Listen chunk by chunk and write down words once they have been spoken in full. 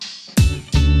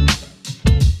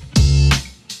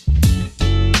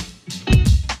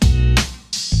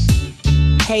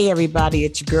Hey everybody,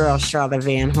 it's your girl Charlotte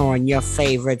Van Horn, your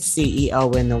favorite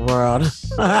CEO in the world.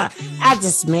 I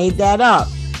just made that up.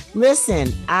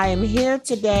 Listen, I am here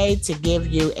today to give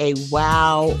you a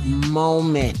wow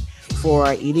moment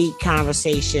for Elite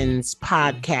Conversations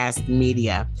podcast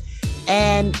media.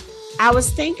 And I was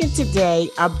thinking today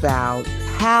about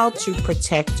how to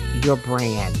protect your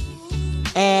brand.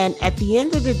 And at the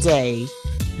end of the day,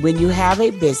 when you have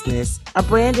a business, a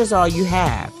brand is all you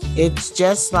have. It's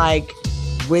just like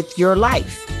with your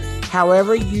life.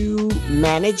 However you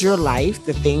manage your life,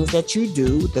 the things that you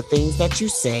do, the things that you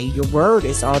say, your word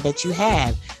is all that you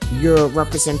have. Your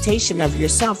representation of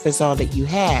yourself is all that you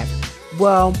have.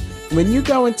 Well, when you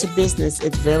go into business,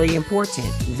 it's very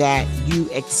important that you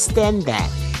extend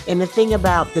that. And the thing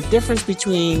about the difference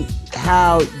between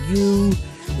how you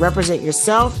represent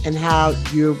yourself and how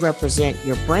you represent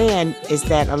your brand is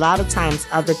that a lot of times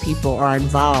other people are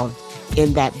involved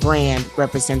in that brand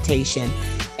representation.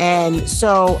 And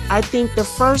so I think the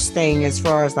first thing as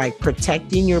far as like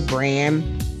protecting your brand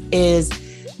is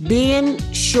being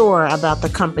sure about the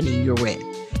company you're with,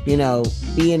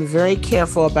 being very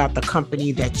careful about the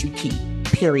company that you keep,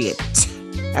 period.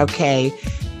 Okay.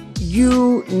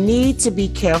 You need to be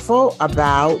careful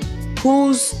about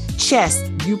whose chest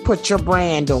you put your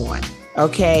brand on.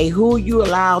 Okay. Who you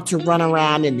allow to run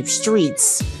around in the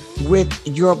streets with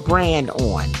your brand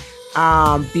on.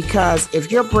 Because if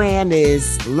your brand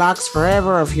is Locks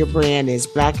Forever, if your brand is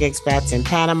Black Expats in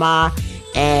Panama,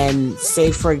 and say,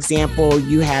 for example,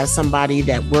 you have somebody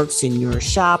that works in your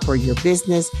shop or your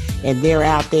business and they're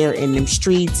out there in them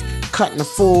streets cutting a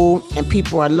fool and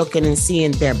people are looking and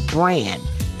seeing their brand,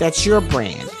 that's your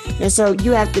brand. And so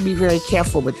you have to be very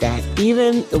careful with that.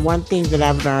 Even the one thing that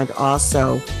I've learned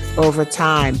also over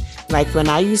time, like when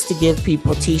I used to give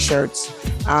people t-shirts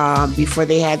before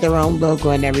they had their own logo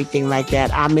and everything like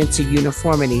that, I'm into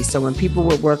uniformity. So when people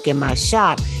would work in my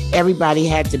shop, everybody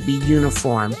had to be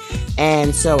uniform.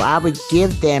 And so I would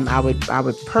give them, I would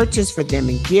purchase for them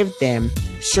and give them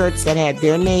shirts that had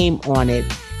their name on it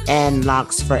and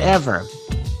Locks Forever.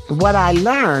 What I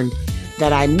learned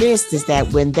that I missed is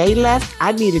that when they left,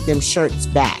 I needed them shirts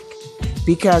back.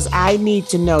 Because I need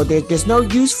to know there's no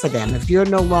use for them. If you're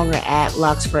no longer at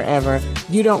Locks Forever,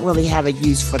 you don't really have a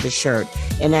use for the shirt.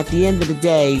 And at the end of the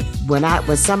day, when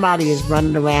somebody is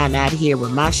running around out here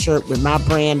with my shirt, with my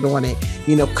brand on it,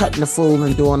 cutting the fool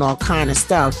and doing all kind of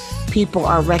stuff, people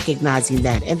are recognizing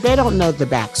that. And they don't know the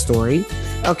backstory.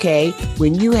 Okay.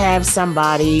 When you have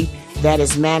somebody that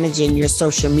is managing your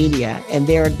social media and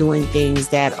they're doing things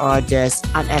that are just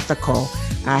unethical.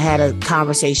 I had a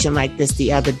conversation like this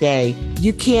the other day.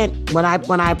 You can't, when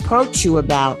I approach you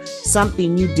about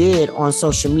something you did on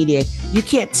social media, you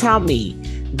can't tell me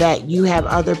that you have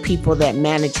other people that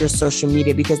manage your social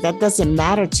media because that doesn't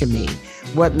matter to me.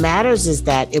 What matters is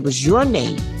that it was your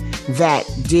name that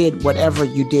did whatever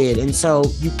you did. And so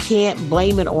you can't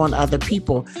blame it on other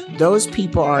people. Those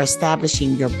people are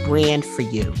establishing your brand for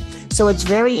you. So it's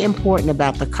very important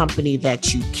about the company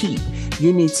that you keep.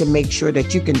 You need to make sure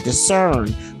that you can discern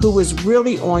who is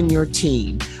really on your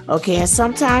team. Okay. And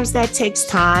sometimes that takes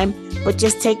time, but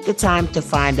just take the time to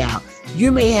find out.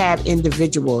 You may have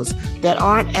individuals that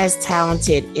aren't as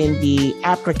talented in the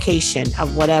application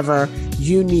of whatever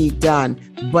you need done,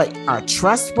 but are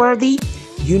trustworthy.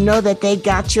 You know that they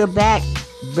got your back,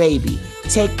 baby.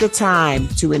 Take the time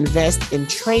to invest in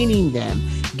training them,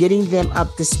 getting them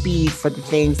up to speed for the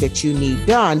things that you need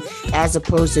done, as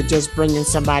opposed to just bringing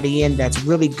somebody in that's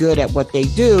really good at what they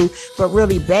do, but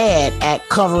really bad at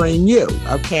covering you.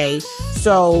 Okay.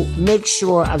 So make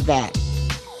sure of that.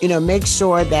 Make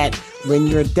sure that when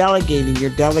you're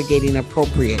delegating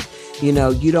appropriate. You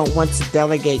don't want to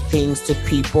delegate things to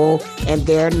people and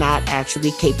they're not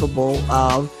actually capable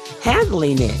of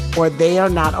handling it, or they are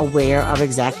not aware of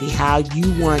exactly how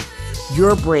you want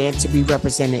your brand to be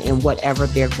represented in whatever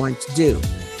they're going to do.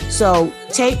 So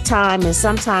take time. And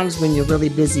sometimes when you're really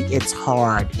busy, it's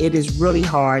hard. It is really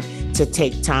hard to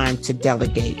take time to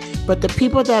delegate. But the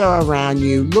people that are around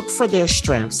you, look for their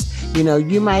strengths.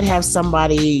 You might have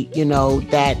somebody,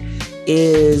 that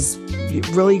is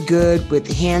really good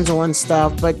with hands-on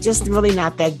stuff, but just really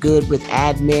not that good with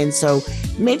admin. So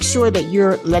make sure that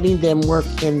you're letting them work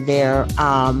in their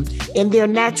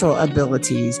natural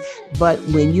abilities. But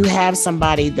when you have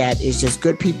somebody that is just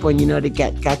good people and they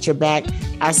got your back,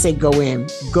 I say go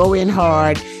in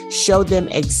hard, show them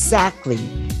exactly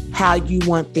how you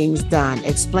want things done.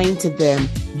 Explain to them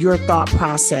your thought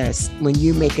process when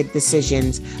you make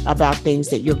decisions about things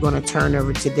that you're going to turn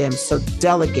over to them. So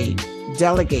delegate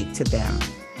to them.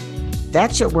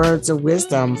 That's your words of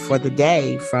wisdom for the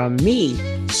day from me,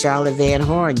 Charlotte Van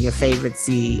Horn, your favorite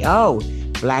CEO.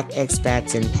 Black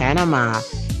Expats in Panama,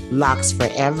 Locks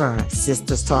Forever,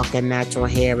 Sisters Talking Natural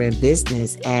Hair and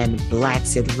Business, and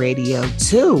Blacks in Radio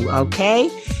too, okay?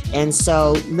 And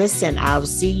so, listen, I'll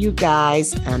see you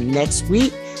guys next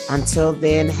week. Until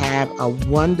then, have a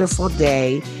wonderful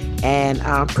day and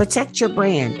protect your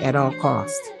brand at all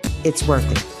costs. It's worth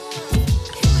it.